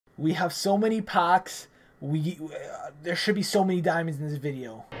We have so many packs. There should be so many diamonds in this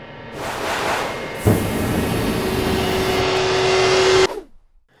video.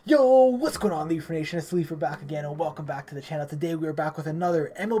 Yo, what's going on, Leafer Nation? It's Leafer back again, and welcome back to the channel. Today we are back with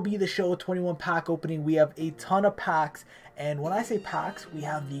another MLB The Show 21 pack opening. We have a ton of packs, and when I say packs, we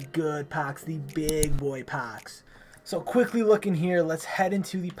have the good packs, the big boy packs. So quickly looking here, let's head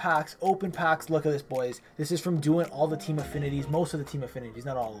into the packs, open packs. Look at this, boys. This is from doing all the team affinities, most of the team affinities,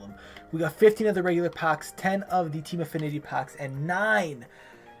 not all of them. We got 15 of the regular packs, 10 of the team affinity packs, and 9,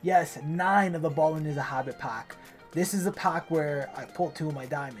 yes, 9 of the Ballin is a habit pack. This is a pack where I pulled 2 of my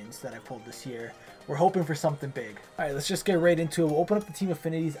diamonds that I pulled this year. We're hoping for something big. Alright, let's just get right into it. We'll open up the team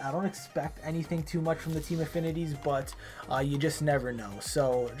affinities. I don't expect anything too much from the team affinities, but you just never know.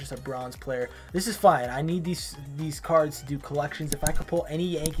 So, just a bronze player. This is fine. I need these cards to do collections. If I could pull any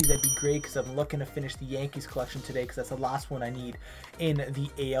Yankees, that'd be great, because I'm looking to finish the Yankees collection today, because that's the last one I need in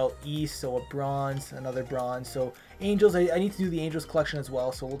the AL East. So, a bronze, another bronze. So, Angels, I need to do the Angels collection as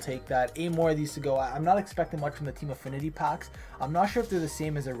well, so we'll take that. 8 more of these to go. I'm not expecting much from the team affinity packs. I'm not sure if they're the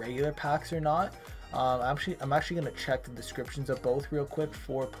same as the regular packs or not. I'm actually going to check the descriptions of both real quick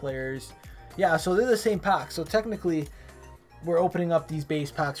for players. Yeah, so they're the same pack. So technically, we're opening up these base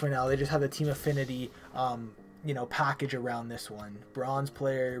packs right now. They just have the team affinity, you know, package around this one. Bronze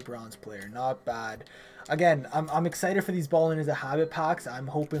player, not bad. Again, I'm excited for these Ballin as a habit packs. I'm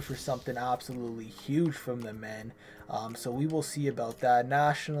hoping for something absolutely huge from them, man. So we will see about that.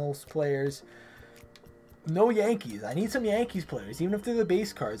 Nationals players. No Yankees. I need some Yankees players, even if they're the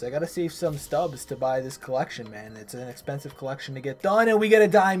base cards. I gotta save some stubs to buy this collection, man. It's an expensive collection to get done, and we get a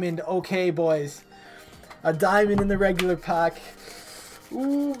diamond. Okay, boys. A diamond in the regular pack.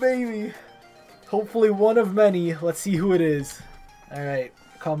 Ooh, baby. Hopefully one of many. Let's see who it is. Alright,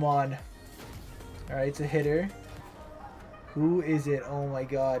 come on. Alright, it's a hitter. Who is it? Oh my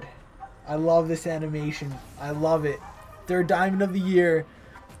god. I love this animation. I love it. Third diamond of the year.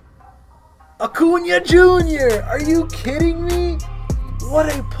 Acuna Jr. Are you kidding me? What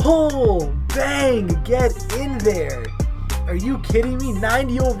a pull. Bang. Get in there. Are you kidding me?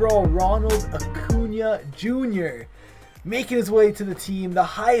 90 overall Ronald Acuna Jr. making his way to the team. The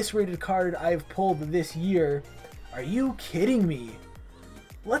highest rated card I've pulled this year. Are you kidding me?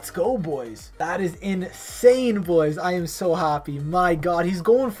 Let's go, boys. That is insane, boys. I am so happy. My god, he's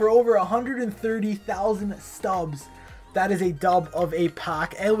going for over 130,000 stubs. That is a dub of a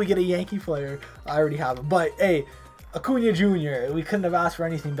pack, and we get a Yankee player. I already have him, but hey, Acuna Jr. We couldn't have asked for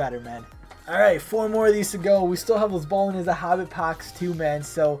anything better, man. Alright, 4 more of these to go. We still have those Ballin as a habit packs too, man.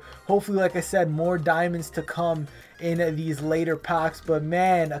 So hopefully, like I said, more diamonds to come in these later packs. But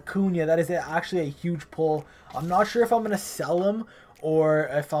man, Acuna, that is actually a huge pull. I'm not sure if I'm going to sell him or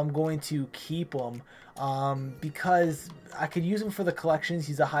if I'm going to keep him. Because I could use him for the collections.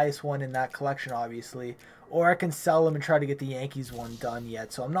 He's the highest one in that collection, obviously. Or I can sell him and try to get the Yankees one done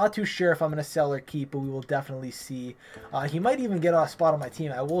yet. So I'm not too sure if I'm going to sell or keep, but we will definitely see. He might even get a spot on my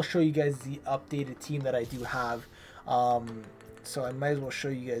team. I will show you guys the updated team that I do have. So I might as well show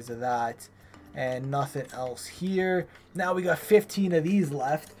you guys that. And nothing else here. Now we got 15 of these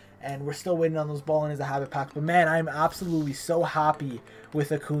left. And we're still waiting on those Ballin as a habit pack. But man, I'm absolutely so happy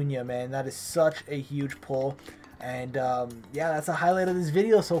with Acuna, man. That is such a huge pull. And yeah, that's a highlight of this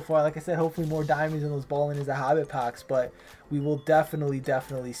video so far. Like I said, hopefully more diamonds in those Ballin as a habit packs. But we will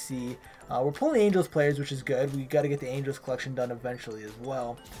definitely see. We're pulling Angels players, which is good. We got to get the Angels collection done eventually as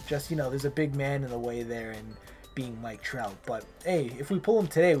well. Just, you know, there's a big man in the way there, and being Mike Trout. But hey, if we pull him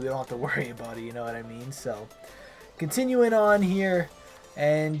today, we don't have to worry about it. You know what I mean? So continuing on here.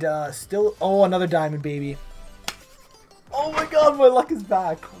 And still, oh, another diamond, baby. Oh my god, my luck is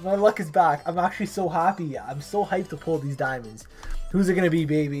back. My luck is back. I'm actually so happy. I'm so hyped to pull these diamonds. Who's it going to be,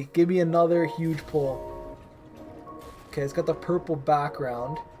 baby? Give me another huge pull. Okay, it's got the purple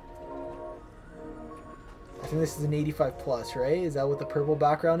background. I think this is an 85 plus, right? Is that what the purple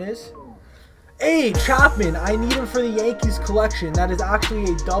background is? Hey, Chapman. I need him for the Yankees collection. That is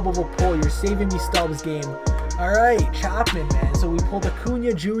actually a double pull. You're saving me stubs, game. Alright, Chapman, man. So we pulled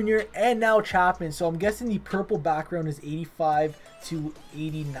Acuna Jr. and now Chapman. So I'm guessing the purple background is 85 to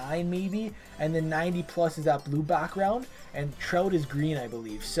 89 maybe. And then 90 plus is that blue background. And Trout is green, I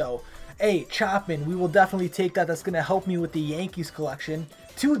believe. So, hey, Chapman, we will definitely take that. That's going to help me with the Yankees collection.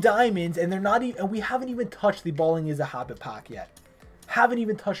 2 diamonds, and they're not even, and we haven't even touched the Ballin as a habit pack yet. Haven't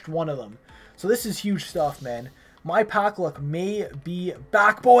even touched one of them. So this is huge stuff, man. My pack luck may be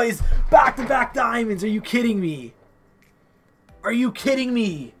back, boys. Back-to-back diamonds. Are you kidding me? Are you kidding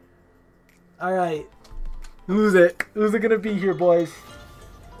me? All right. Who's it? Who's it going to be here, boys?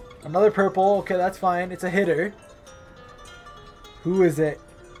 Another purple. Okay, that's fine. It's a hitter. Who is it?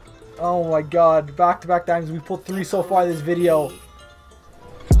 Oh my god. Back-to-back diamonds. We pulled 3 so far this video.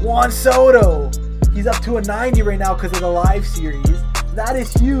 Juan Soto. He's up to a 90 right now because of the live series. That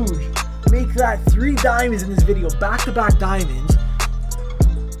is huge. Make that 3 diamonds in this video. Back-to-back diamonds.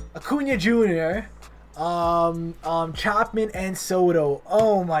 Acuna Jr., Chapman, and Soto.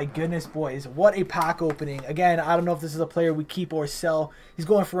 Oh my goodness, boys. What a pack opening. Again, I don't know if this is a player we keep or sell. He's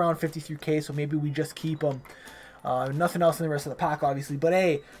going for around 53K, so maybe we just keep him. Nothing else in the rest of the pack, obviously. But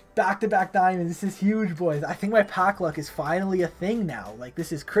hey, back-to-back diamonds. This is huge, boys. I think my pack luck is finally a thing now. Like,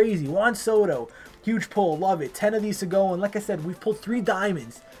 this is crazy. Juan Soto. Huge pull. Love it. 10 of these to go. And like I said, we've pulled 3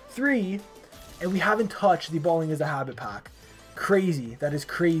 diamonds. 3. And we haven't touched the Balling is a Habit pack. Crazy. That is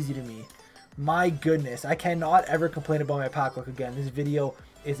crazy to me. My goodness. I cannot ever complain about my pack luck again. This video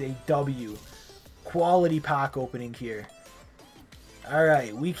is a W. Quality pack opening here.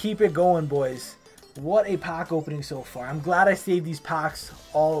 Alright. We keep it going, boys. What a pack opening so far. I'm glad I saved these packs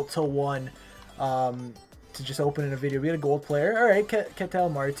all to one to just open in a video. We had a gold player. Alright, Ketel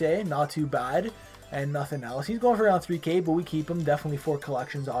Marte. Not too bad. And nothing else. He's going for around 3K, but we keep him. Definitely 4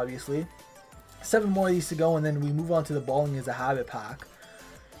 collections, obviously. 7 more of these to go, and then we move on to the Balling is a Habit pack.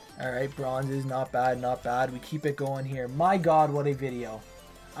 Alright, bronzes. Not bad, not bad. We keep it going here. My god, what a video.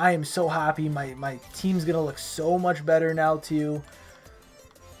 I am so happy. My team's going to look so much better now, too.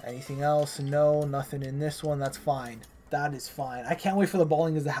 Anything else? No, nothing in this one. That's fine. That is fine. I can't wait for the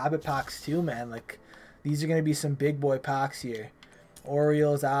Balling is a Habit packs too, man. Like, these are going to be some big boy packs here.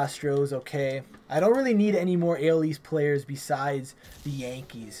 Orioles, Astros, okay. I don't really need any more AL East players besides the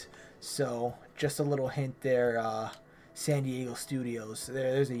Yankees. So, just a little hint there. San Diego Studios.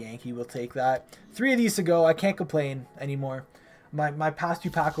 There's a Yankee. We'll take that. 3 of these to go. I can't complain anymore. My past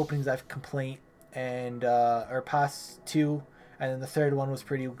 2 pack openings, I've complained. And, or past 2. And then the 3rd one was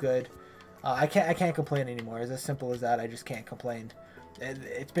pretty good. I can't complain anymore. It's as simple as that. I just can't complain.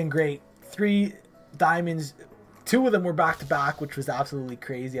 It's been great. 3 diamonds. 2 of them were back-to-back, which was absolutely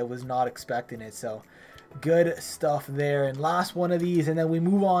crazy. I was not expecting it. So, good stuff there. And last one of these. And then we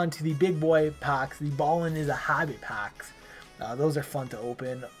move on to the big boy packs. The Ballin is a Habit packs. Those are fun to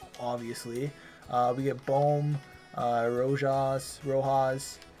open, obviously. We get Bohm, Rojas.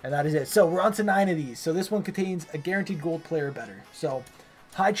 And that is it. So we're on to 9 of these. So this one contains a guaranteed gold player or better. So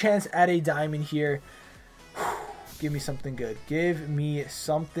high chance at a diamond here. Give me something good. Give me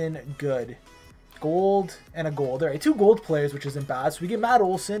something good. Gold and a gold. All right, 2 gold players, which isn't bad. So we get Matt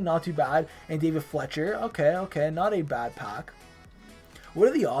Olson, not too bad. And David Fletcher. Okay. Not a bad pack. What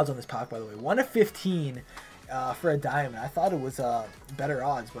are the odds on this pack, by the way? 1 of 15 for a diamond. I thought it was better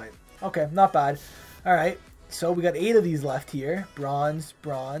odds, but okay, not bad. All right. So we got 8 of these left here. Bronze,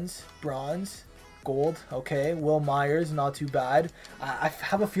 gold. Okay, Will Myers, not too bad. I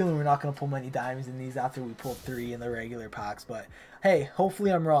have a feeling we're not going to pull many diamonds in these after we pull 3 in the regular packs. But hey,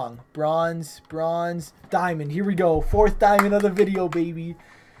 hopefully I'm wrong. Bronze, diamond. Here we go. 4th diamond of the video, baby.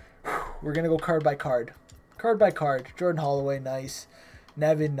 We're going to go card by card. Card by card. Jordan Holloway, nice.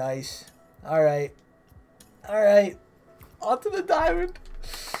 Nevin, nice. All right. On to the diamond.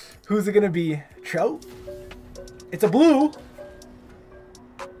 Who's it going to be? Trout? It's a blue.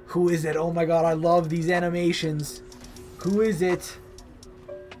 Who is it? Oh my god, I love these animations. Who is it?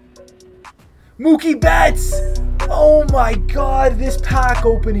 Mookie Betts! Oh my god, this pack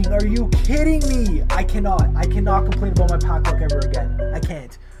opening. Are you kidding me? I cannot complain about my pack luck ever again. I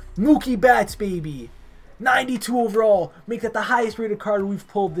can't. Mookie Betts, baby. 92 overall. Make that the highest rated card we've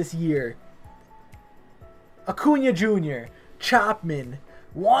pulled this year. Acuna Jr., Chapman,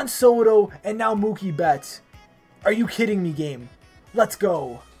 Juan Soto, and now Mookie Betts. Are you kidding me, game? Let's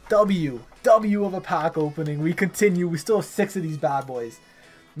go. W of a pack opening. We continue. We still have 6 of these bad boys.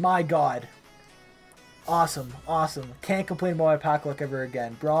 My god. Awesome. Can't complain about my pack luck ever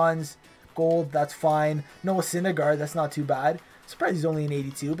again. Bronze, gold, that's fine. Noah Syndergaard, that's not too bad. Surprised he's only an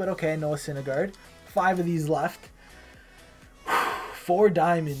 82, but okay, Noah Syndergaard. 5 of these left. 4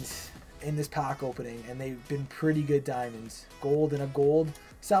 diamonds in this pack opening, and they've been pretty good diamonds. Gold and a gold.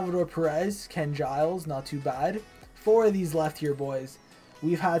 Salvador Perez, Ken Giles, not too bad. 4 of these left here, boys.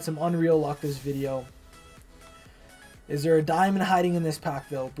 We've had some unreal luck this video. Is there a diamond hiding in this pack,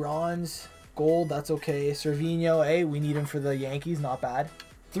 though? Bronze, gold, that's okay. Cervinho, hey, we need him for the Yankees, not bad.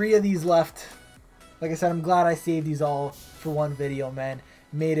 3 of these left. Like I said, I'm glad I saved these all for one video, man.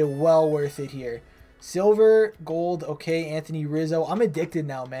 Made it well worth it here. Silver, gold, okay. Anthony Rizzo. I'm addicted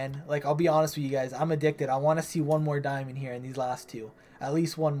now, man. Like, I'll be honest with you guys. I'm addicted. I want to see one more diamond here in these last 2. At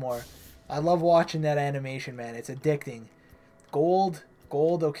least one more. I love watching that animation, man. It's addicting. Gold,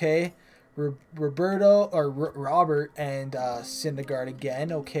 okay. Roberto, or Robert, and Syndergaard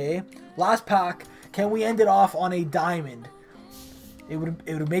again, okay. Last pack. Can we end it off on a diamond? It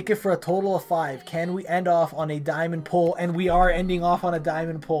would make it for a total of 5. Can we end off on a diamond pull? And we are ending off on a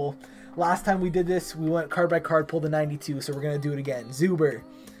diamond pull. Last time we did this, we went card by card, pulled a 92, so we're going to do it again. Zuber.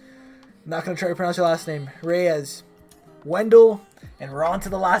 Not going to try to pronounce your last name. Reyes. Wendell. And we're on to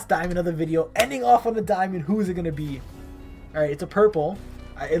the last diamond of the video. Ending off on the diamond. Who is it going to be? Alright, it's a purple.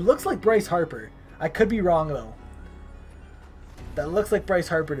 It looks like Bryce Harper. I could be wrong, though. That looks like Bryce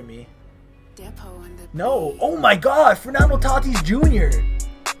Harper to me. No. Oh my god. Fernando Tatis Jr.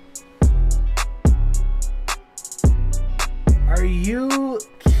 Are you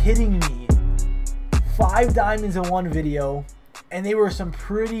kidding me? 5 diamonds in one video, and they were some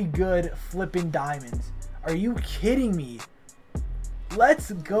pretty good flipping diamonds. Are you kidding me?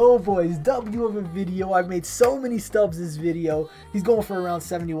 Let's go, boys. W of a video. I've made so many stubs this video. He's going for around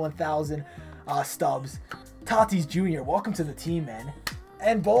 71,000 stubs. Tatis Jr., welcome to the team, man.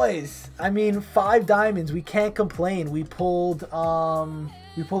 And boys, I mean, 5 diamonds. We can't complain. We pulled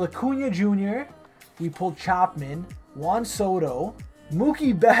Acuna Jr., we pulled Chapman, Juan Soto,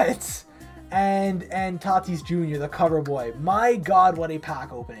 Mookie Betts, and Tatis Jr., the cover boy. My God, what a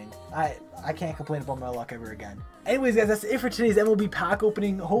pack opening. I can't complain about my luck ever again. Anyways, guys, that's it for today's MLB pack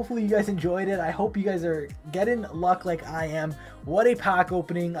opening. Hopefully you guys enjoyed it. I hope you guys are getting luck like I am. What a pack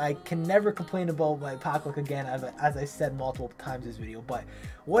opening. I can never complain about my pack luck again, as I said multiple times this video. But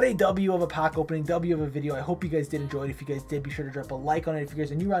what a W of a pack opening, W of a video. I hope you guys did enjoy it. If you guys did, be sure to drop a like on it. If you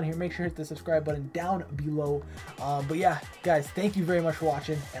guys are new around here, make sure to hit the subscribe button down below. But yeah, guys, thank you very much for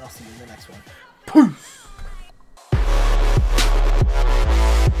watching, and I'll see you in the next one. Peace!